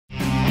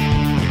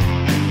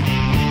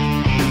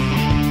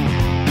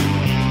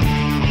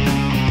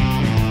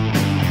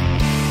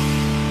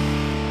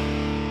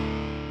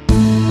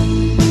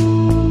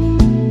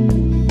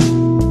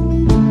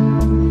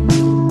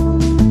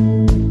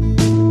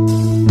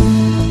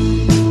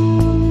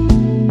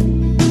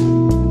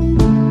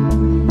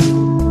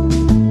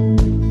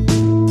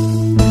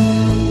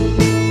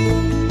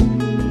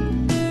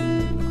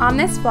On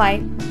this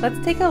flight,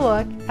 let's take a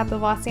look at the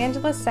Los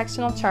Angeles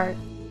sectional chart.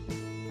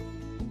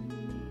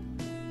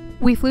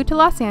 We flew to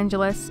Los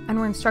Angeles and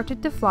were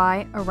instructed to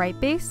fly a right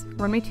base,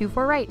 runway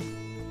 24 right.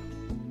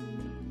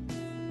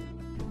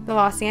 The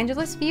Los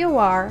Angeles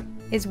VOR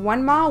is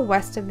 1 mile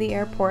west of the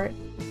airport.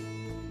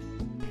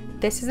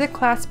 This is a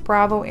Class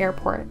Bravo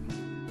airport.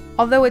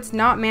 Although it's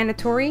not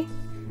mandatory,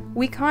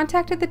 we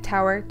contacted the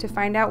tower to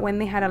find out when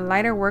they had a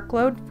lighter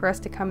workload for us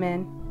to come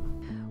in.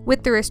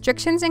 With the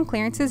restrictions and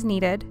clearances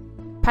needed,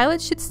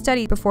 pilots should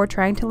study before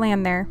trying to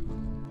land there.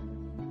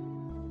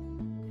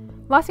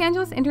 Los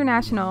Angeles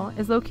International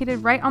is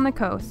located right on the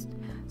coast.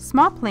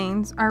 Small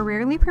planes are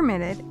rarely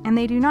permitted and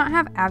they do not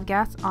have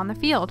avgas on the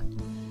field.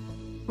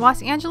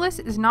 Los Angeles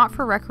is not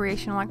for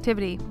recreational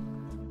activity.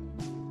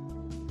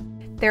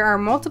 There are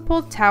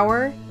multiple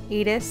tower,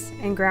 ATIS,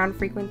 and ground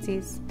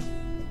frequencies.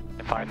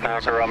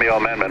 5000 Romeo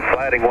amendment,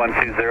 flighting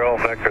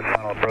 120, vector's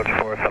final approach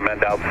for us,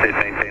 amend altitude,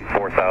 maintain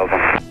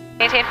 4000.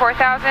 Maintain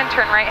 4000,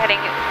 turn right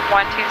heading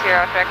 120,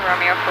 vector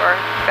Romeo for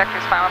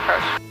vector's final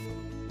approach.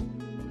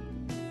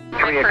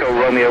 3 Echo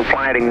Romeo,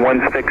 flighting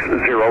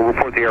 160,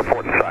 report the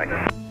airport in sight.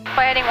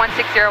 Flight heading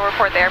 160,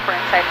 report the airport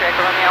in sight, 3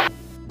 Echo Romeo.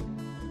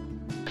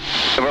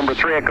 November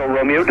 3 Echo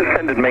Romeo,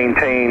 descended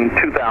maintain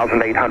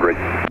 2800.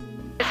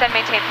 Descend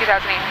maintain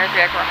 2800,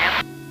 3 Echo Romeo.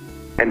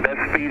 And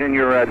best speed in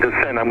your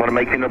descent. I'm going to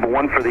make you number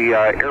 1 for the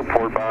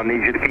airport, but I'll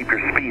need you to keep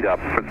your speed up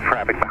for the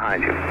traffic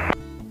behind you.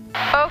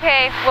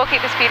 Okay, we'll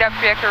keep the speed up,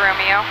 3 Echo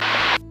Romeo.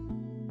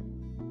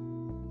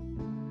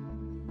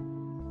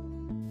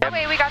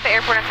 Wait, we got the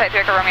airport in sight,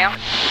 3 Echo Romeo.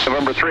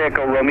 November 3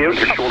 Echo Romeo,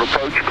 your short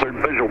approach, cleared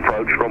visual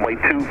approach, runway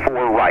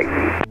 24 right.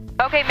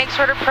 Okay, make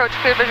short approach,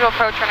 clear visual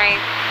approach, runway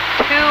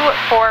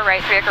 24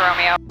 right, 3 Echo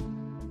Romeo.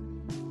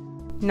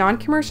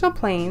 Non-commercial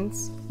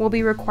planes will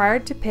be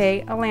required to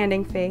pay a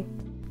landing fee.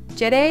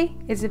 Jet A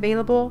is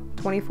available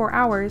 24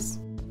 hours.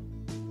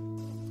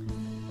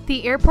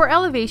 The airport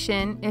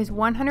elevation is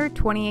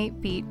 128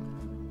 feet.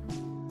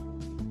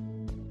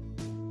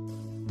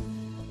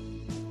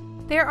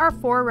 There are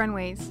 4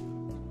 runways.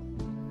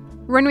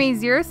 Runway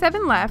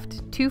 07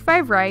 left,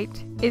 25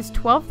 right is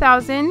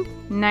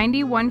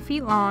 12,091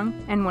 feet long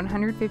and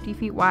 150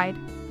 feet wide.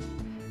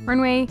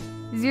 Runway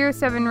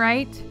 07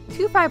 right,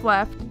 25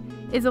 left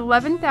is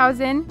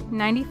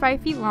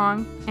 11,095 feet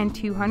long and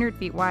 200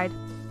 feet wide.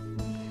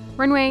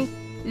 Runway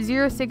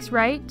 06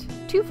 right,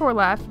 24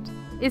 left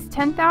is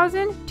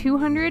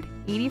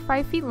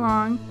 10,285 feet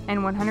long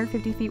and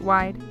 150 feet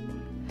wide.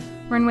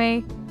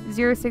 Runway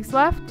 06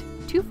 left,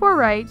 24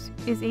 right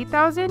is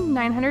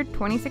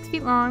 8,926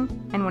 feet long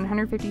and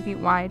 150 feet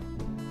wide.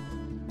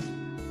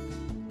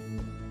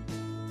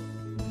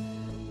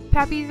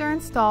 PAPIs are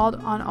installed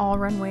on all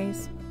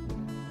runways.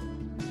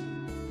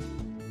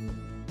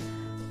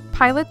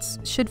 Pilots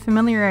should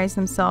familiarize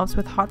themselves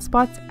with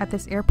hotspots at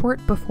this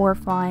airport before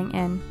flying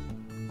in.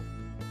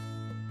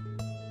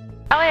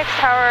 LAX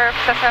Tower,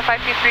 Cessna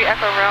 523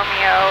 Echo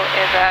Romeo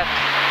is at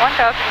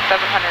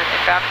 1,700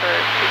 inbound for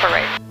 24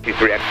 right.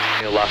 23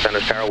 Echo Los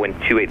Angeles Tower, wind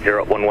 280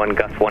 at 11,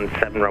 gust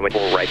 17, runway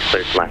 4 right,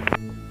 clear to land.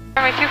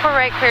 Runway 24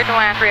 right, cleared to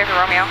land, 3 Echo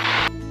Romeo.